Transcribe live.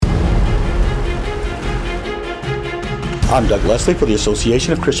I'm Doug Leslie for the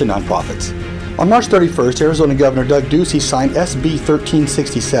Association of Christian Nonprofits. On March 31st, Arizona Governor Doug Ducey signed SB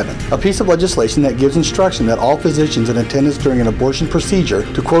 1367, a piece of legislation that gives instruction that all physicians in attendance during an abortion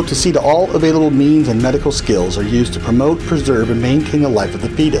procedure to, quote, to see to all available means and medical skills are used to promote, preserve, and maintain the life of the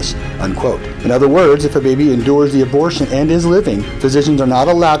fetus, unquote. In other words, if a baby endures the abortion and is living, physicians are not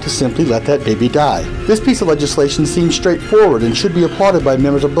allowed to simply let that baby die. This piece of legislation seems straightforward and should be applauded by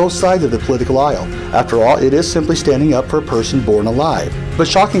members of both sides of the political aisle. After all, it is simply standing up for a person born alive. But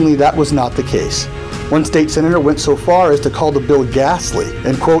shockingly, that was not the case. One state senator went so far as to call the bill ghastly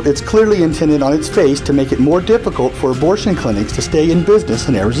and, quote, it's clearly intended on its face to make it more difficult for abortion clinics to stay in business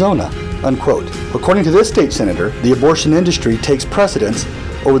in Arizona, unquote. According to this state senator, the abortion industry takes precedence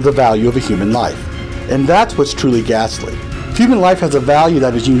over the value of a human life. And that's what's truly ghastly. Human life has a value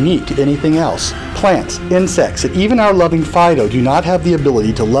that is unique to anything else. Plants, insects, and even our loving Fido do not have the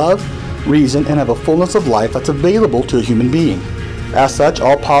ability to love, reason, and have a fullness of life that's available to a human being. As such,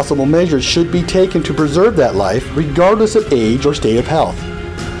 all possible measures should be taken to preserve that life, regardless of age or state of health.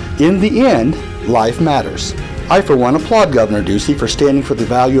 In the end, life matters. I, for one, applaud Governor Ducey for standing for the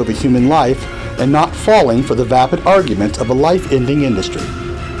value of a human life and not falling for the vapid arguments of a life-ending industry.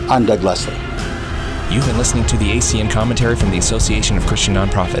 I'm Doug Leslie. You've been listening to the ACN commentary from the Association of Christian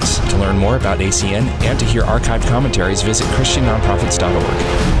Nonprofits. To learn more about ACN and to hear archived commentaries, visit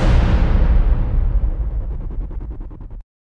christiannonprofits.org.